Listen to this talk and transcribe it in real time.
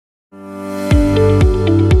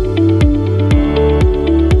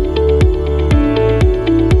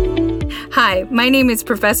My name is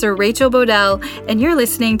Professor Rachel Bodell, and you're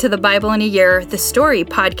listening to the Bible in a Year, the Story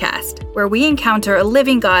podcast, where we encounter a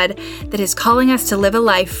living God that is calling us to live a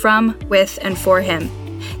life from, with, and for Him.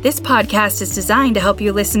 This podcast is designed to help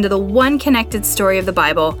you listen to the one connected story of the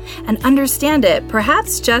Bible and understand it,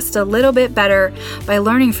 perhaps just a little bit better, by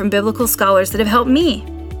learning from biblical scholars that have helped me.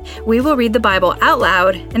 We will read the Bible out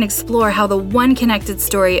loud and explore how the one connected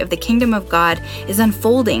story of the kingdom of God is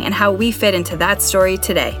unfolding and how we fit into that story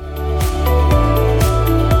today.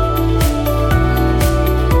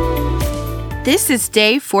 This is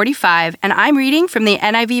day 45, and I'm reading from the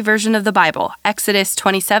NIV version of the Bible, Exodus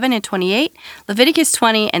 27 and 28, Leviticus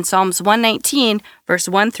 20, and Psalms 119, verse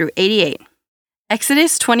 1 through 88.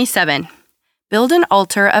 Exodus 27. Build an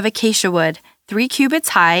altar of acacia wood, 3 cubits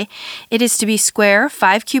high. It is to be square,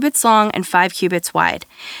 5 cubits long, and 5 cubits wide.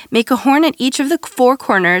 Make a horn at each of the 4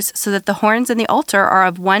 corners so that the horns and the altar are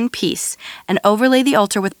of one piece, and overlay the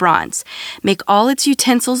altar with bronze. Make all its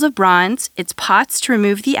utensils of bronze, its pots to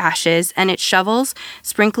remove the ashes, and its shovels,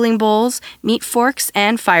 sprinkling bowls, meat forks,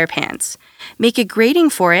 and fire pans. Make a grating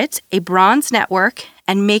for it, a bronze network,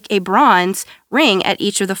 and make a bronze ring at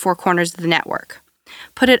each of the 4 corners of the network.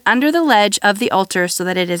 Put it under the ledge of the altar so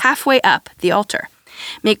that it is halfway up the altar.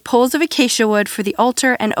 Make poles of acacia wood for the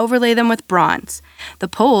altar and overlay them with bronze. The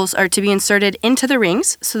poles are to be inserted into the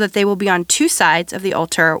rings so that they will be on 2 sides of the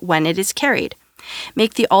altar when it is carried.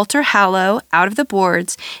 Make the altar hollow out of the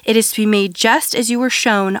boards. It is to be made just as you were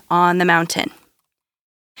shown on the mountain.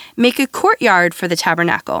 Make a courtyard for the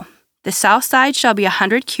tabernacle. The south side shall be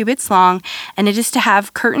 100 cubits long, and it is to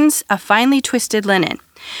have curtains of finely twisted linen,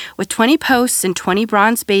 with 20 posts and 20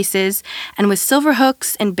 bronze bases, and with silver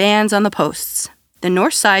hooks and bands on the posts. The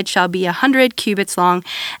north side shall be 100 cubits long,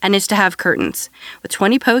 and is to have curtains, with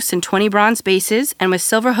 20 posts and 20 bronze bases, and with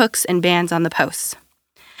silver hooks and bands on the posts.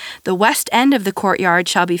 The west end of the courtyard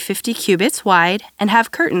shall be 50 cubits wide, and have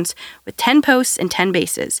curtains, with 10 posts and 10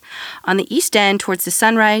 bases. On the east end, towards the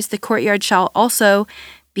sunrise, the courtyard shall also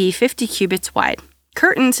be 50 cubits wide.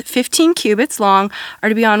 Curtains 15 cubits long are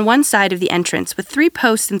to be on one side of the entrance, with 3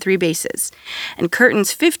 posts and 3 bases. And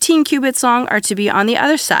curtains 15 cubits long are to be on the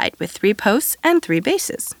other side, with 3 posts and 3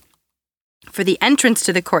 bases. For the entrance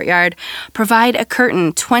to the courtyard, provide a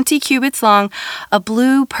curtain 20 cubits long of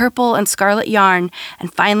blue, purple, and scarlet yarn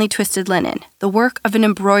and finely twisted linen, the work of an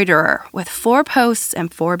embroiderer, with 4 posts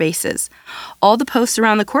and 4 bases. All the posts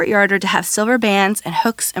around the courtyard are to have silver bands and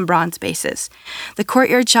hooks and bronze bases. The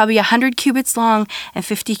courtyard shall be 100 cubits long and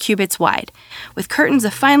 50 cubits wide, with curtains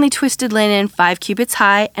of finely twisted linen 5 cubits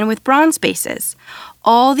high and with bronze bases.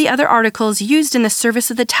 All the other articles used in the service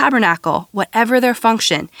of the tabernacle, whatever their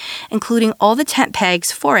function, including all the tent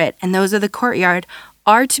pegs for it and those of the courtyard,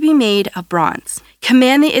 are to be made of bronze.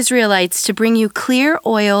 Command the Israelites to bring you clear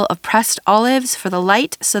oil of pressed olives for the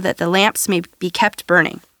light so that the lamps may be kept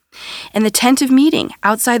burning. In the tent of meeting,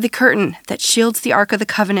 outside the curtain that shields the Ark of the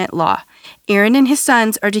Covenant law, Aaron and his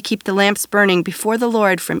sons are to keep the lamps burning before the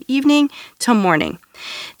Lord from evening till morning.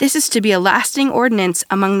 This is to be a lasting ordinance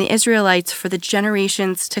among the Israelites for the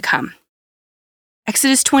generations to come.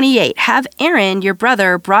 Exodus 28. Have Aaron, your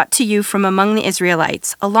brother, brought to you from among the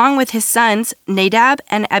Israelites, along with his sons Nadab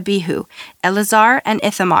and Abihu, Eleazar and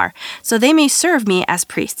Ithamar, so they may serve me as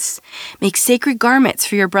priests. Make sacred garments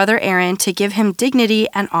for your brother Aaron to give him dignity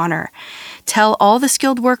and honor. Tell all the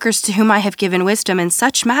skilled workers to whom I have given wisdom in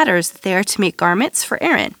such matters that they are to make garments for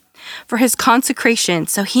Aaron, for his consecration,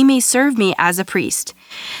 so he may serve me as a priest.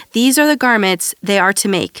 These are the garments they are to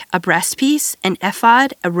make: a breastpiece, an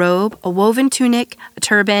ephod, a robe, a woven tunic, a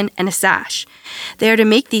turban, and a sash. They are to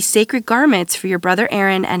make these sacred garments for your brother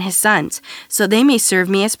Aaron and his sons, so they may serve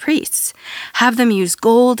me as priests. Have them use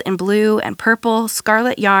gold and blue and purple,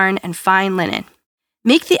 scarlet yarn, and fine linen.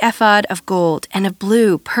 Make the ephod of gold and of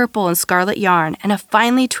blue, purple, and scarlet yarn, and of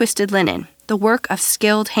finely twisted linen, the work of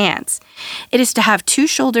skilled hands. It is to have 2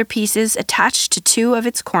 shoulder pieces attached to 2 of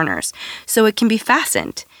its corners, so it can be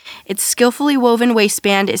fastened. Its skillfully woven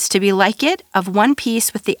waistband is to be like it, of one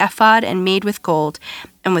piece with the ephod and made with gold,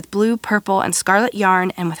 and with blue, purple, and scarlet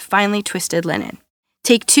yarn, and with finely twisted linen.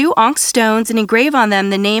 Take 2 onyx stones and engrave on them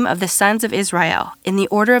the name of the sons of Israel, in the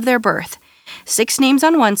order of their birth, 6 names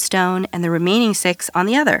on one stone, and the remaining 6 on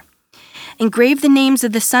the other. Engrave the names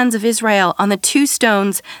of the sons of Israel on the 2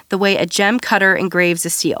 stones the way a gem cutter engraves a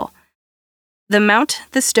seal. Then mount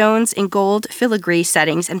the stones in gold filigree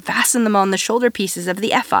settings and fasten them on the shoulder pieces of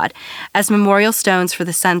the ephod as memorial stones for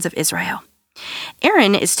the sons of Israel.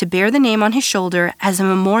 Aaron is to bear the name on his shoulder as a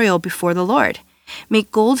memorial before the Lord.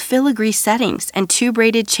 Make gold filigree settings and 2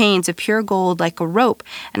 braided chains of pure gold like a rope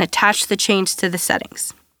and attach the chains to the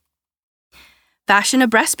settings. Fashion a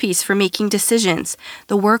breastpiece for making decisions,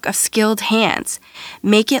 the work of skilled hands.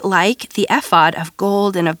 Make it like the ephod of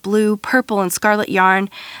gold and of blue, purple, and scarlet yarn,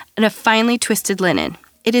 and of finely twisted linen.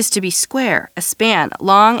 It is to be square, a span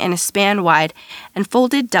long and a span wide, and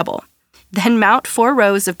folded double. Then mount 4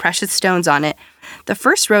 rows of precious stones on it. The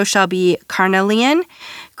first row shall be carnelian,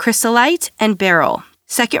 chrysolite, and beryl.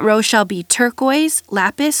 Second row shall be turquoise,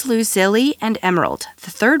 lapis lazuli, and emerald.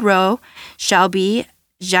 The third row shall be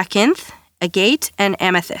jacinth, agate, and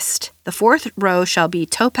amethyst. The fourth row shall be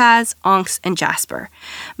topaz, onyx, and jasper.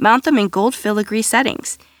 Mount them in gold filigree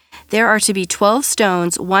settings. There are to be 12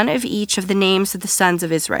 stones, one of each of the names of the sons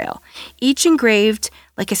of Israel, each engraved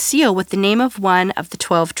like a seal with the name of one of the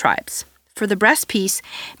 12 tribes. For the breastpiece,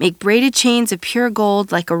 make braided chains of pure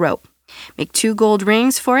gold like a rope. Make 2 gold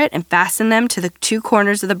rings for it and fasten them to the 2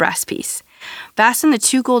 corners of the breastpiece. Fasten the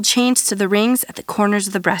 2 gold chains to the rings at the corners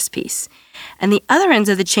of the breastpiece, and the other ends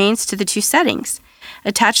of the chains to the 2 settings.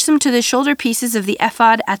 Attach them to the shoulder pieces of the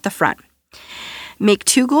ephod at the front. Make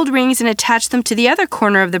 2 gold rings and attach them to the other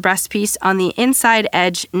corner of the breastpiece on the inside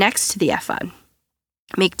edge next to the ephod.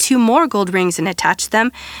 Make 2 more gold rings and attach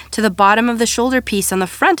them to the bottom of the shoulder piece on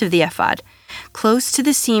the front of the ephod, close to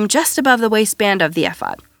the seam just above the waistband of the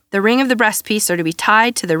ephod. The ring of the breastpiece are to be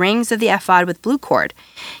tied to the rings of the ephod with blue cord,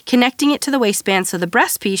 connecting it to the waistband so the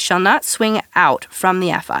breastpiece shall not swing out from the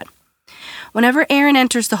ephod. Whenever Aaron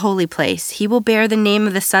enters the holy place, he will bear the name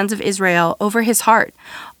of the sons of Israel over his heart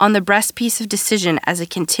on the breastpiece of decision as a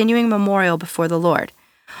continuing memorial before the Lord.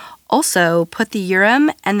 Also, put the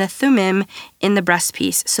Urim and the Thummim in the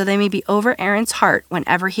breastpiece, so they may be over Aaron's heart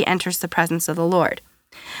whenever he enters the presence of the Lord.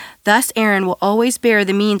 Thus Aaron will always bear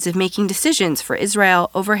the means of making decisions for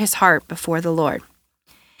Israel over his heart before the Lord.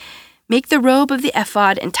 Make the robe of the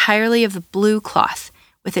ephod entirely of the blue cloth,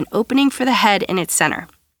 with an opening for the head in its center.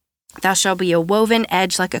 There shall be a woven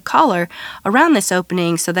edge like a collar around this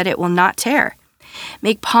opening so that it will not tear.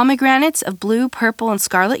 Make pomegranates of blue, purple, and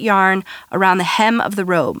scarlet yarn around the hem of the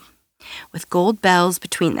robe, with gold bells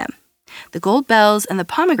between them. The gold bells and the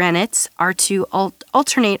pomegranates are to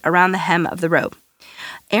alternate around the hem of the robe.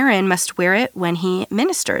 Aaron must wear it when he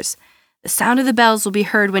ministers. The sound of the bells will be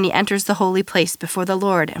heard when he enters the holy place before the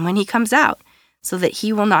Lord and when he comes out, so that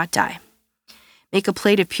he will not die. Make a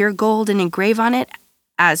plate of pure gold and engrave on it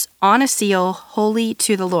as on a seal, holy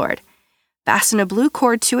to the Lord. Fasten a blue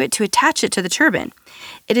cord to it to attach it to the turban.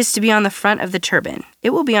 It is to be on the front of the turban.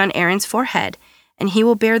 It will be on Aaron's forehead, and he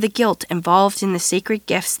will bear the guilt involved in the sacred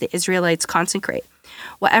gifts the Israelites consecrate,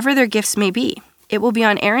 whatever their gifts may be. It will be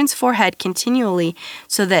on Aaron's forehead continually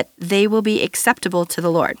so that they will be acceptable to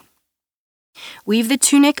the Lord. Weave the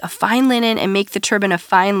tunic of fine linen and make the turban of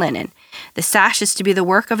fine linen. The sash is to be the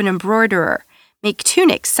work of an embroiderer. Make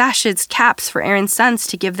tunics, sashes, caps for Aaron's sons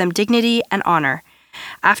to give them dignity and honor.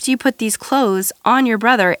 After you put these clothes on your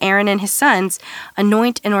brother Aaron and his sons,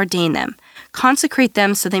 anoint and ordain them. Consecrate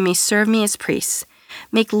them so they may serve me as priests.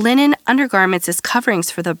 Make linen undergarments as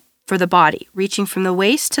coverings for the body, reaching from the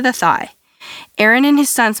waist to the thigh. Aaron and his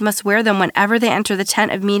sons must wear them whenever they enter the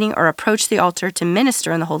tent of meeting or approach the altar to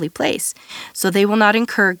minister in the holy place, so they will not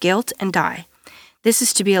incur guilt and die. This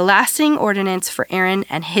is to be a lasting ordinance for Aaron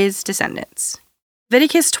and his descendants.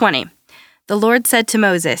 Leviticus 20. The Lord said to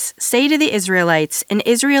Moses, "Say to the Israelites, an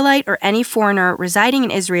Israelite or any foreigner residing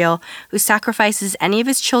in Israel who sacrifices any of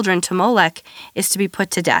his children to Molech is to be put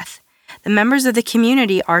to death. The members of the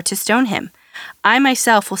community are to stone him. I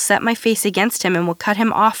myself will set my face against him and will cut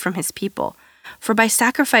him off from his people. For by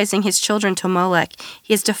sacrificing his children to Molech,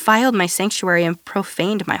 he has defiled my sanctuary and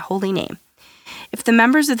profaned my holy name. If the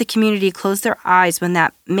members of the community close their eyes when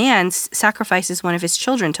that man sacrifices one of his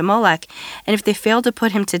children to Molech, and if they fail to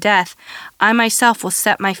put him to death, I myself will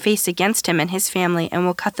set my face against him and his family and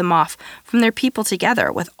will cut them off from their people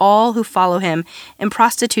together with all who follow him in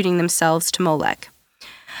prostituting themselves to Molech.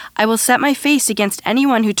 I will set my face against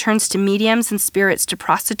anyone who turns to mediums and spirits to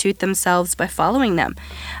prostitute themselves by following them,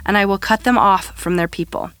 and I will cut them off from their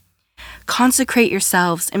people. Consecrate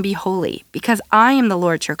yourselves and be holy, because I am the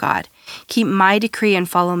Lord your God. Keep my decree and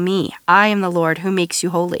follow me. I am the Lord who makes you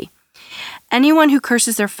holy. Anyone who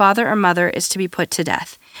curses their father or mother is to be put to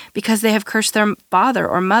death. Because they have cursed their father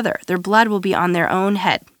or mother, their blood will be on their own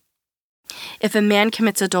head. If a man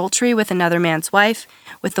commits adultery with another man's wife,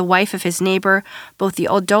 with the wife of his neighbor, both the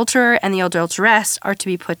adulterer and the adulteress are to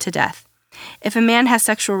be put to death. If a man has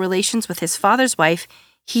sexual relations with his father's wife,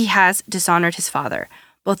 he has dishonored his father.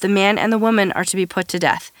 Both the man and the woman are to be put to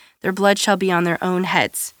death. Their blood shall be on their own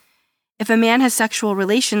heads. If a man has sexual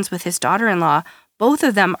relations with his daughter-in-law, both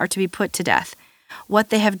of them are to be put to death.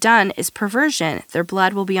 What they have done is perversion. Their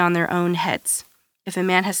blood will be on their own heads. If a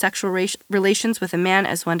man has sexual relations with a man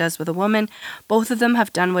as one does with a woman, both of them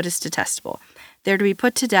have done what is detestable. They are to be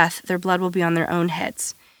put to death. Their blood will be on their own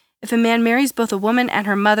heads. If a man marries both a woman and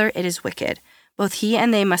her mother, it is wicked. Both he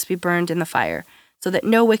and they must be burned in the fire, so that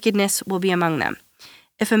no wickedness will be among them.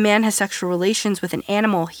 If a man has sexual relations with an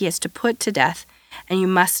animal, he is to put to death, and you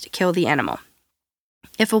must kill the animal.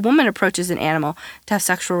 If a woman approaches an animal to have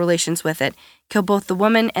sexual relations with it, kill both the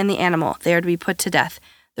woman and the animal. They are to be put to death.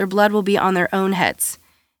 Their blood will be on their own heads.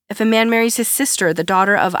 If a man marries his sister, the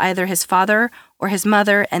daughter of either his father or his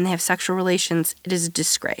mother, and they have sexual relations, it is a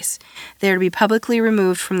disgrace. They are to be publicly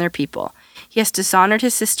removed from their people. He has dishonored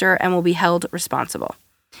his sister and will be held responsible.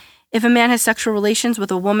 If a man has sexual relations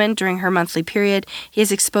with a woman during her monthly period, he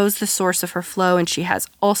has exposed the source of her flow, and she has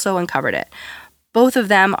also uncovered it. Both of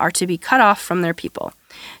them are to be cut off from their people.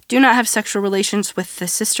 Do not have sexual relations with the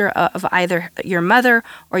sister of either your mother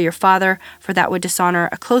or your father, for that would dishonor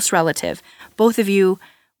a close relative. Both of you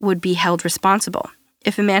would be held responsible.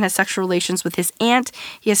 If a man has sexual relations with his aunt,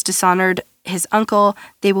 he has dishonored his uncle.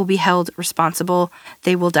 They will be held responsible.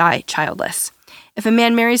 They will die childless. If a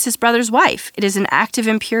man marries his brother's wife, it is an act of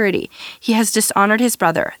impurity. He has dishonored his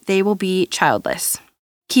brother. They will be childless.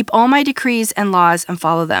 Keep all my decrees and laws and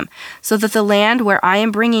follow them, so that the land where I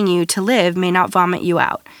am bringing you to live may not vomit you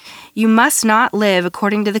out. You must not live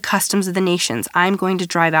according to the customs of the nations I am going to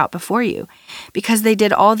drive out before you. Because they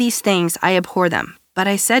did all these things, I abhor them. But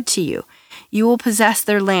I said to you, you will possess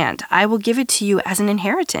their land. I will give it to you as an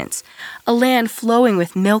inheritance, a land flowing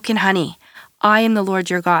with milk and honey. I am the Lord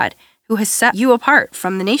your God, who has set you apart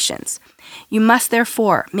from the nations. You must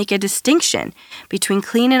therefore make a distinction between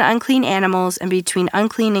clean and unclean animals and between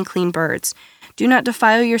unclean and clean birds. Do not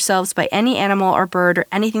defile yourselves by any animal or bird or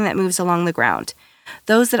anything that moves along the ground,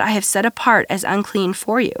 those that I have set apart as unclean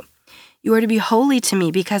for you. You are to be holy to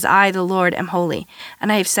me because I, the Lord, am holy,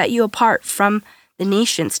 and I have set you apart from the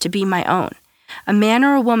nations to be my own. A man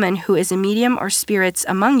or a woman who is a medium or spirits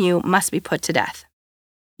among you must be put to death.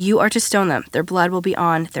 You are to stone them. Their blood will be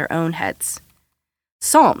on their own heads.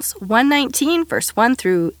 Psalms 119, verse 1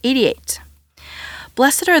 through 88.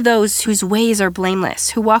 Blessed are those whose ways are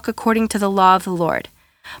blameless, who walk according to the law of the Lord.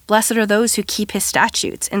 Blessed are those who keep his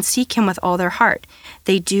statutes and seek him with all their heart.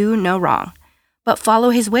 They do no wrong, but follow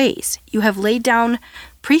his ways. You have laid down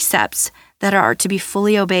precepts that are to be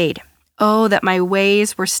fully obeyed. Oh, that my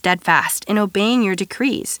ways were steadfast in obeying your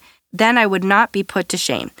decrees. Then I would not be put to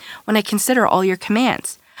shame when I consider all your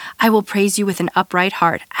commands. I will praise you with an upright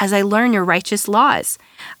heart as I learn your righteous laws.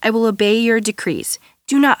 I will obey your decrees.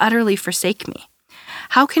 Do not utterly forsake me.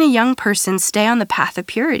 How can a young person stay on the path of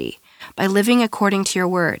purity? By living according to your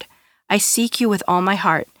word. I seek you with all my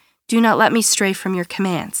heart. Do not let me stray from your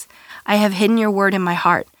commands. I have hidden your word in my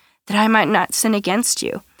heart, that I might not sin against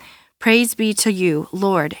you. Praise be to you,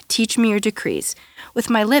 Lord. Teach me your decrees. With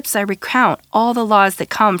my lips I recount all the laws that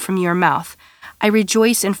come from your mouth. I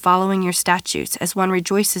rejoice in following your statutes, as one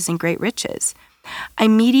rejoices in great riches. I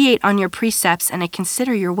meditate on your precepts, and I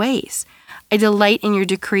consider your ways. I delight in your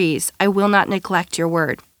decrees. I will not neglect your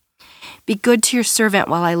word. Be good to your servant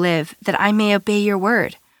while I live, that I may obey your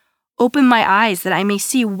word. Open my eyes, that I may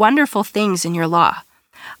see wonderful things in your law.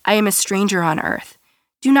 I am a stranger on earth.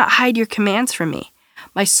 Do not hide your commands from me.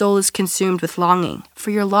 My soul is consumed with longing for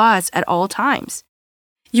your laws at all times.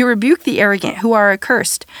 You rebuke the arrogant who are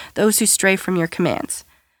accursed, those who stray from your commands.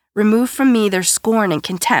 Remove from me their scorn and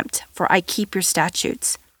contempt, for I keep your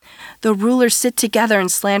statutes. Though rulers sit together and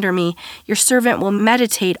slander me, your servant will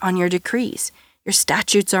meditate on your decrees. Your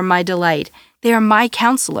statutes are my delight. They are my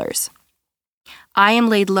counselors. I am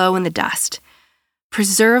laid low in the dust.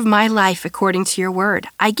 Preserve my life according to your word.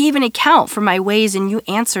 I gave an account for my ways, and you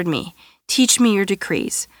answered me. Teach me your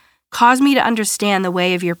decrees. Cause me to understand the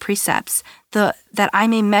way of your precepts, that I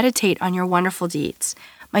may meditate on your wonderful deeds.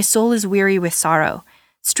 My soul is weary with sorrow.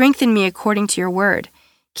 Strengthen me according to your word.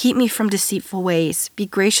 Keep me from deceitful ways. Be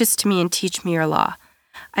gracious to me and teach me your law.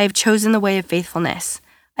 I have chosen the way of faithfulness.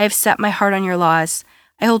 I have set my heart on your laws.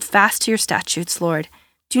 I hold fast to your statutes, Lord.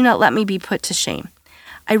 Do not let me be put to shame.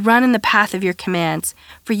 I run in the path of your commands,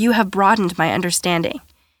 for you have broadened my understanding.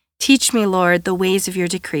 Teach me, Lord, the ways of your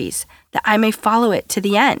decrees, that I may follow it to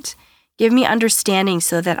the end. Give me understanding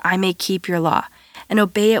so that I may keep your law and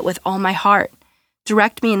obey it with all my heart.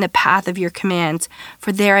 Direct me in the path of your commands,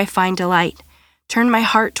 for there I find delight. Turn my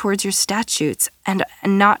heart towards your statutes and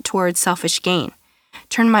not towards selfish gain.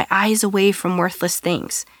 Turn my eyes away from worthless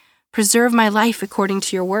things. Preserve my life according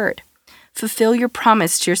to your word. Fulfill your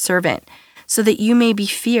promise to your servant, so that you may be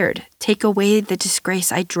feared. Take away the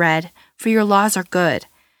disgrace I dread, for your laws are good.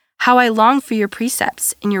 How I long for your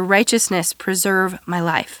precepts. In your righteousness preserve my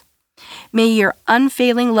life. May your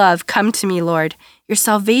unfailing love come to me, Lord, your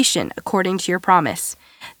salvation according to your promise.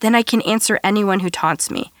 Then I can answer anyone who taunts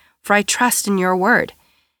me, for I trust in your word.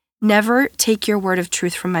 Never take your word of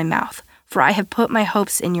truth from my mouth, for I have put my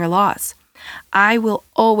hopes in your laws. I will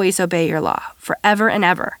always obey your law, forever and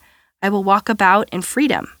ever. I will walk about in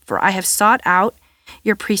freedom, for I have sought out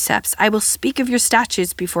your precepts. I will speak of your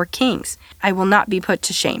statutes before kings. I will not be put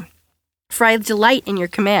to shame. For I delight in your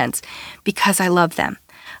commands, because I love them.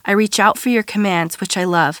 I reach out for your commands, which I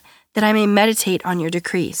love, that I may meditate on your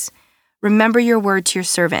decrees. Remember your word to your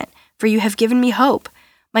servant, for you have given me hope.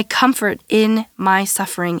 My comfort in my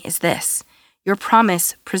suffering is this: your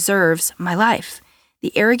promise preserves my life.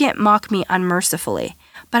 The arrogant mock me unmercifully,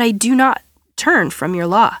 but I do not turn from your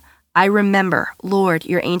law. I remember, Lord,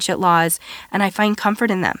 your ancient laws, and I find comfort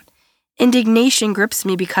in them. Indignation grips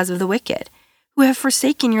me because of the wicked, who have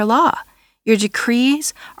forsaken your law. Your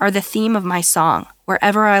decrees are the theme of my song,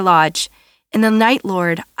 wherever I lodge. In the night,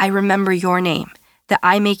 Lord, I remember your name, that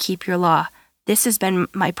I may keep your law. This has been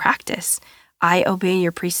my practice. I obey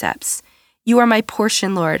your precepts. You are my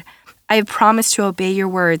portion, Lord. I have promised to obey your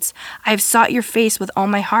words. I have sought your face with all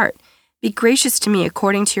my heart. Be gracious to me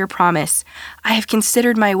according to your promise. I have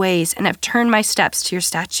considered my ways and have turned my steps to your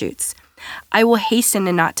statutes. I will hasten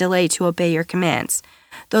and not delay to obey your commands.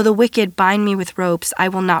 Though the wicked bind me with ropes, I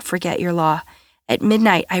will not forget your law. At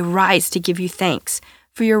midnight I rise to give you thanks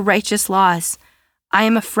for your righteous laws. I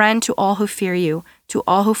am a friend to all who fear you, to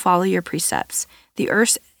all who follow your precepts. The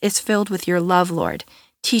earth is filled with your love, Lord.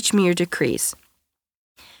 Teach me your decrees.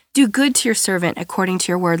 Do good to your servant according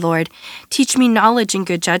to your word, Lord. Teach me knowledge and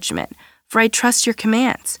good judgment, for I trust your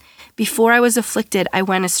commands. Before I was afflicted, I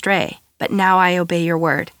went astray, but now I obey your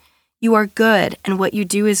word. You are good, and what you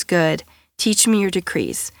do is good. Teach me your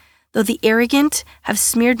decrees. Though the arrogant have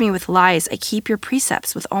smeared me with lies, I keep your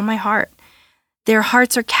precepts with all my heart. Their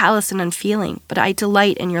hearts are callous and unfeeling, but I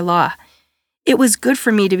delight in your law. It was good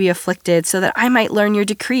for me to be afflicted, so that I might learn your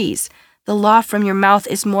decrees. The law from your mouth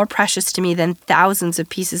is more precious to me than thousands of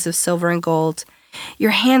pieces of silver and gold.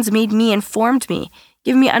 Your hands made me and formed me.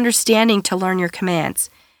 Give me understanding to learn your commands.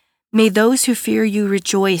 May those who fear you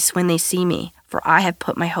rejoice when they see me, for I have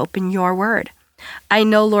put my hope in your word. I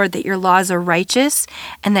know, Lord, that your laws are righteous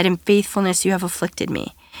and that in faithfulness you have afflicted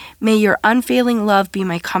me. May your unfailing love be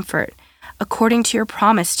my comfort, according to your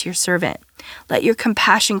promise to your servant. Let your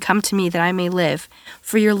compassion come to me that I may live,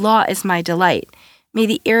 for your law is my delight. May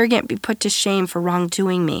the arrogant be put to shame for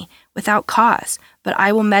wrongdoing me, without cause, but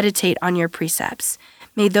I will meditate on your precepts.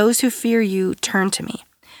 May those who fear you turn to me,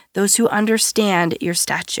 those who understand your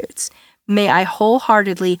statutes. May I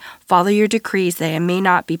wholeheartedly follow your decrees that I may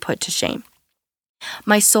not be put to shame.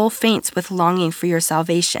 My soul faints with longing for your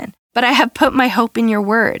salvation, but I have put my hope in your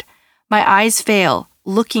word. My eyes fail,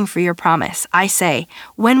 looking for your promise. I say,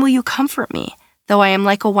 when will you comfort me? Though I am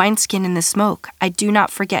like a wineskin in the smoke, I do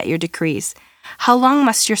not forget your decrees. How long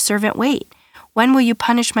must your servant wait? When will you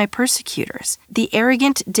punish my persecutors? The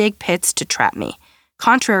arrogant dig pits to trap me,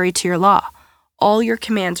 contrary to your law. All your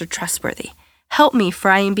commands are trustworthy. Help me,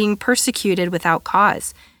 for I am being persecuted without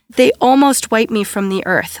cause. They almost wipe me from the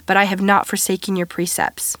earth, but I have not forsaken your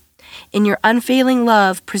precepts. In your unfailing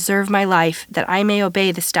love, preserve my life, that I may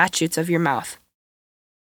obey the statutes of your mouth.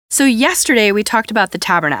 So yesterday we talked about the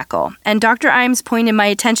tabernacle, and Dr. Imes pointed my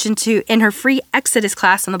attention to, in her free Exodus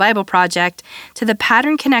class on the Bible Project, to the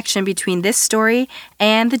pattern connection between this story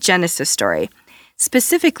and the Genesis story.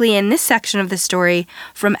 Specifically, in this section of the story,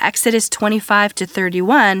 from Exodus 25 to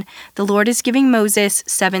 31, the Lord is giving Moses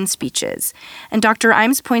 7 speeches. And Dr.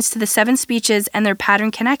 Imes points to the 7 speeches and their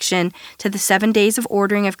pattern connection to the 7 days of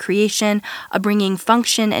ordering of creation, of bringing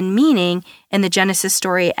function and meaning in the Genesis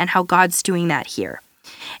story, and how God's doing that here.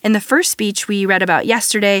 In the first speech we read about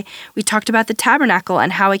yesterday, we talked about the tabernacle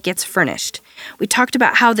and how it gets furnished. We talked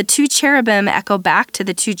about how the 2 cherubim echo back to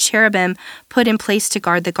the 2 cherubim put in place to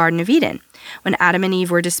guard the Garden of Eden when Adam and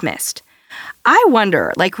Eve were dismissed. I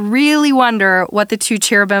really wonder what the 2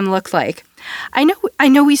 cherubim look like. I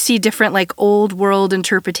know we see different old world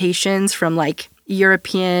interpretations from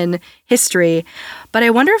European history, but I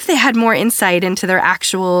wonder if they had more insight into their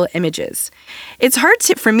actual images. It's hard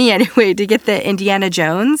for me anyway to get the Indiana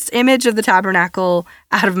Jones image of the tabernacle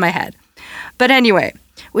out of my head. But anyway,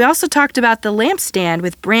 we also talked about the lampstand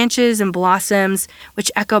with branches and blossoms,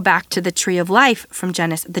 which echo back to the tree of life from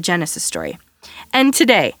the Genesis story. And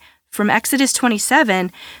today, from Exodus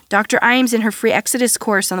 27, Dr. Imes in her free Exodus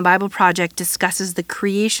course on the Bible Project discusses the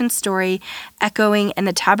creation story echoing in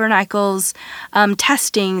the tabernacle's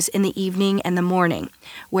testings in the evening and the morning,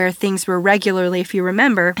 where things were regularly, if you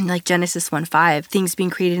remember, in Genesis 1:5, things being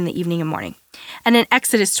created in the evening and morning. And in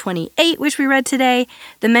Exodus 28, which we read today,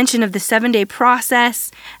 the mention of the 7-day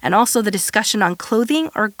process and also the discussion on clothing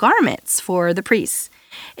or garments for the priests.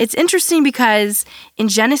 It's interesting because in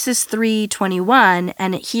Genesis 3:21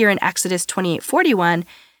 and here in Exodus 28:41,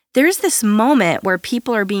 there's this moment where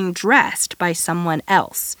people are being dressed by someone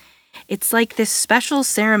else. It's like this special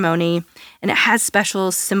ceremony, and it has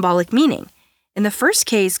special symbolic meaning. In the first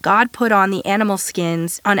case, God put on the animal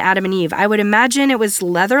skins on Adam and Eve. I would imagine it was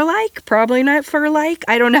leather-like, probably not fur-like,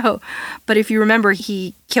 I don't know. But if you remember,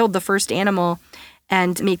 he killed the first animal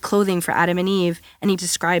and made clothing for Adam and Eve, and he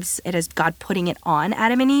describes it as God putting it on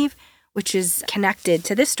Adam and Eve, which is connected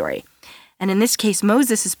to this story. And in this case,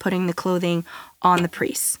 Moses is putting the clothing on the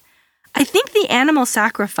priests. I think the animal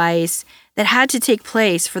sacrifice that had to take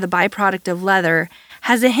place for the byproduct of leather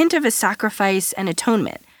has a hint of a sacrifice and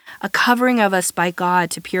atonement, a covering of us by God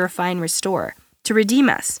to purify and restore, to redeem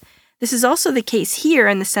us. This is also the case here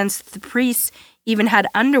in the sense that the priests even had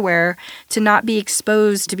underwear to not be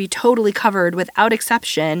exposed, to be totally covered without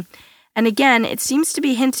exception. And again, it seems to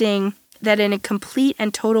be hinting that in a complete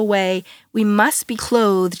and total way, we must be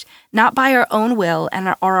clothed not by our own will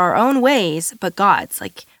or our own ways, but God's.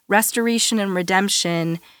 Like restoration and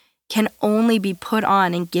redemption can only be put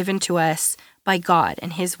on and given to us by God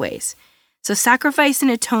and his ways. So sacrifice and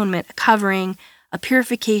atonement, a covering, a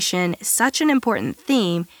purification is such an important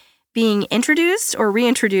theme being introduced or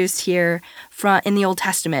reintroduced here in the Old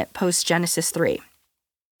Testament, post-Genesis 3.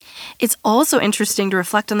 It's also interesting to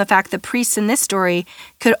reflect on the fact that priests in this story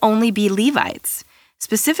could only be Levites,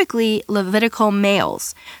 specifically Levitical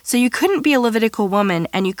males. So you couldn't be a Levitical woman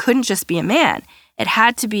and you couldn't just be a man. It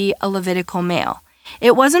had to be a Levitical male.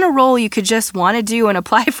 It wasn't a role you could just want to do and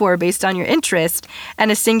apply for based on your interest and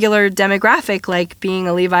a singular demographic like being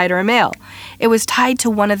a Levite or a male. It was tied to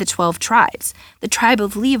one of the 12 tribes, the tribe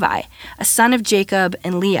of Levi, a son of Jacob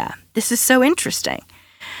and Leah. This is so interesting.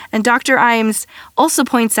 And Dr. Imes also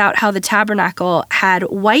points out how the tabernacle had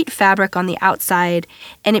white fabric on the outside,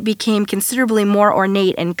 and it became considerably more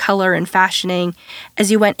ornate in color and fashioning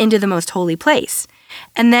as you went into the most holy place.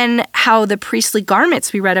 And then how the priestly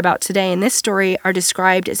garments we read about today in this story are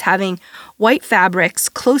described as having white fabrics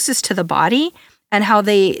closest to the body, and how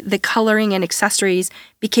the coloring and accessories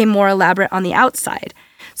became more elaborate on the outside.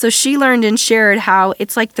 So she learned and shared how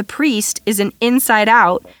it's like the priest is an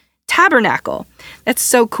inside-out tabernacle. That's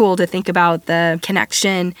so cool to think about the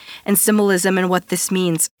connection and symbolism and what this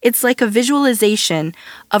means. It's like a visualization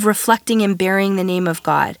of reflecting and bearing the name of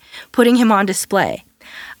God, putting him on display.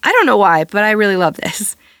 I don't know why, but I really love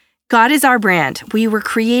this. God is our brand. We were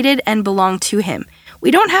created and belong to him. We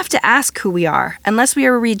don't have to ask who we are unless we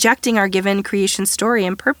are rejecting our given creation story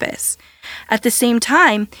and purpose. At the same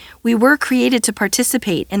time, we were created to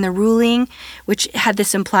participate in the ruling, which had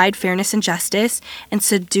this implied fairness and justice, and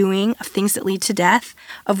subduing of things that lead to death,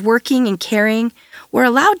 of working and caring. We're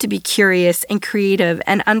allowed to be curious and creative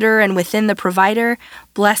and under and within the provider,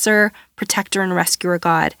 blesser, protector, and rescuer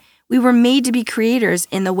God. We were made to be creators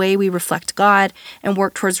in the way we reflect God and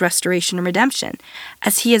work towards restoration and redemption,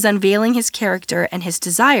 as he is unveiling his character and his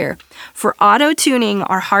desire for auto-tuning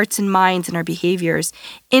our hearts and minds and our behaviors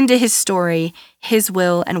into his story, his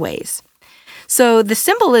will, and ways. So the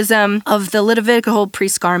symbolism of the Levitical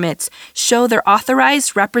priest garments show their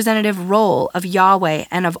authorized representative role of Yahweh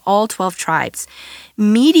and of all 12 tribes,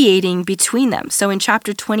 mediating between them. So in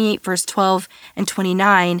chapter 28, verse 12 and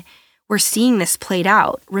 29, we're seeing this played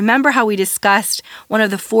out. Remember how we discussed one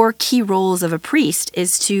of the 4 key roles of a priest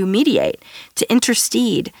is to mediate, to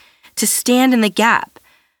intercede, to stand in the gap.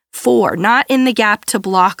 4, not in the gap to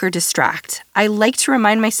block or distract. I like to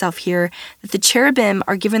remind myself here that the cherubim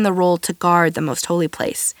are given the role to guard the most holy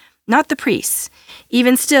place, not the priests.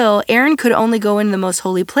 Even still, Aaron could only go into the most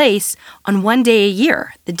holy place on one day a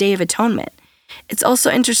year, the Day of Atonement. It's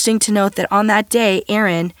also interesting to note that on that day,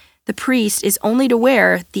 Aaron, the priest, is only to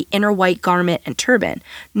wear the inner white garment and turban,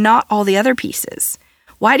 not all the other pieces.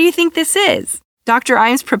 Why do you think this is? Dr.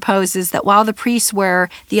 Imes proposes that while the priests wear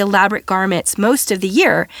the elaborate garments most of the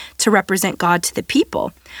year to represent God to the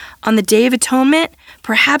people, on the Day of Atonement,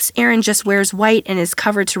 perhaps Aaron just wears white and is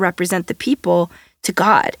covered to represent the people to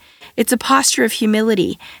God. It's a posture of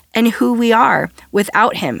humility and who we are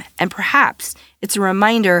without him, and perhaps it's a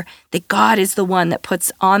reminder that God is the one that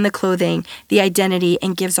puts on the clothing, the identity,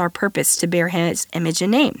 and gives our purpose to bear his image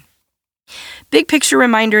and name. Big picture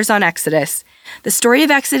reminders on Exodus. The story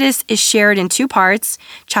of Exodus is shared in two parts.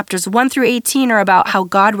 Chapters 1 through 18 are about how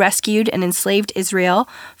God rescued and enslaved Israel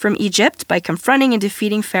from Egypt by confronting and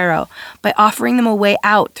defeating Pharaoh, by offering them a way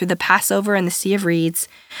out through the Passover and the Sea of Reeds.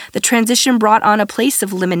 The transition brought on a place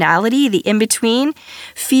of liminality, the in-between,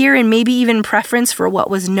 fear and maybe even preference for what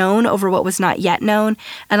was known over what was not yet known,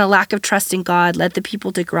 and a lack of trust in God led the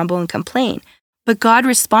people to grumble and complain. But God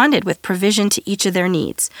responded with provision to each of their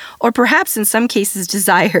needs, or perhaps in some cases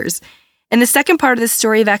desires. In the second part of the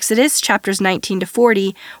story of Exodus, chapters 19 to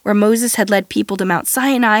 40, where Moses had led people to Mount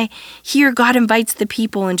Sinai, here God invites the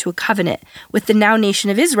people into a covenant with the now nation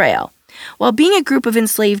of Israel. While being a group of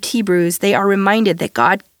enslaved Hebrews, they are reminded that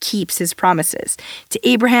God keeps his promises to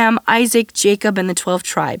Abraham, Isaac, Jacob, and the 12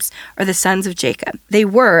 tribes, or the sons of Jacob. They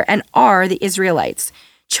were and are the Israelites,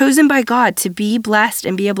 chosen by God to be blessed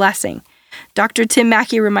and be a blessing. Dr. Tim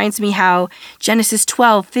Mackie reminds me how Genesis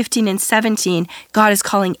 12, 15, and 17, God is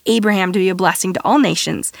calling Abraham to be a blessing to all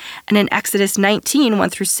nations, and in Exodus 19, 1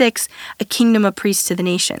 through 6, a kingdom of priests to the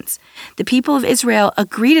nations. The people of Israel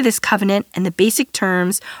agree to this covenant, and the basic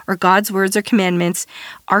terms, or God's words or commandments,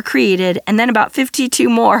 are created, and then about 52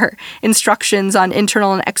 more instructions on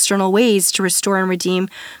internal and external ways to restore and redeem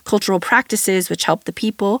cultural practices which help the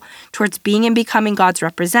people towards being and becoming God's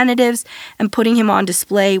representatives and putting him on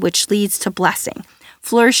display, which leads to blessing,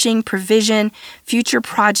 flourishing, provision, future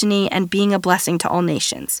progeny, and being a blessing to all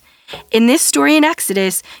nations. In this story in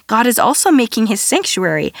Exodus, God is also making his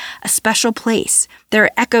sanctuary a special place. There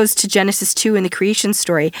are echoes to Genesis 2 in the creation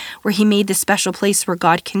story, where he made the special place where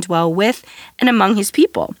God can dwell with and among his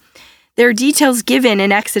people. There are details given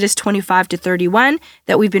in Exodus 25 to 31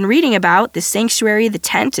 that we've been reading about, the sanctuary, the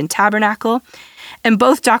tent, and tabernacle. And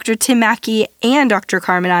both Dr. Tim Mackie and Dr.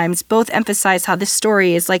 Carmen Imes both emphasize how this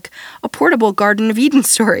story is like a portable Garden of Eden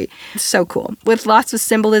story. It's so cool, with lots of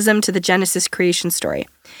symbolism to the Genesis creation story.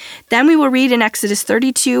 Then we will read in Exodus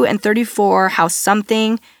 32 and 34 how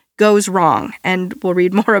something goes wrong, and we'll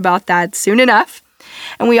read more about that soon enough.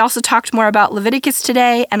 And we also talked more about Leviticus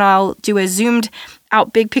today, and I'll do a zoomed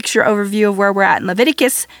out big picture overview of where we're at in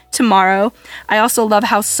Leviticus tomorrow. I also love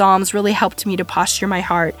how Psalms really helped me to posture my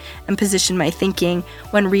heart and position my thinking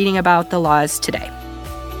when reading about the laws today.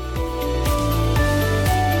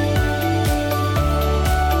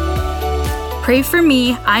 Pray for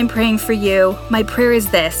me, I'm praying for you. My prayer is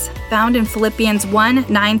this, found in Philippians 1,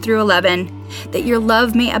 9 through 11, that your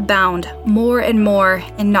love may abound more and more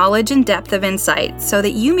in knowledge and depth of insight, so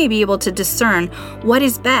that you may be able to discern what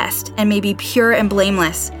is best and may be pure and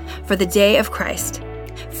blameless for the day of Christ,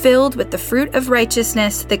 filled with the fruit of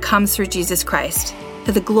righteousness that comes through Jesus Christ,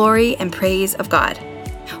 to the glory and praise of God.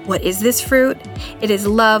 What is this fruit? It is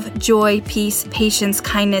love, joy, peace, patience,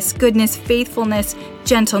 kindness, goodness, faithfulness,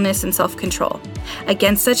 gentleness, and self-control.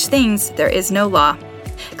 Against such things there is no law.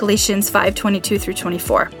 Galatians 5:22 through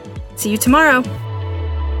 24. See you tomorrow.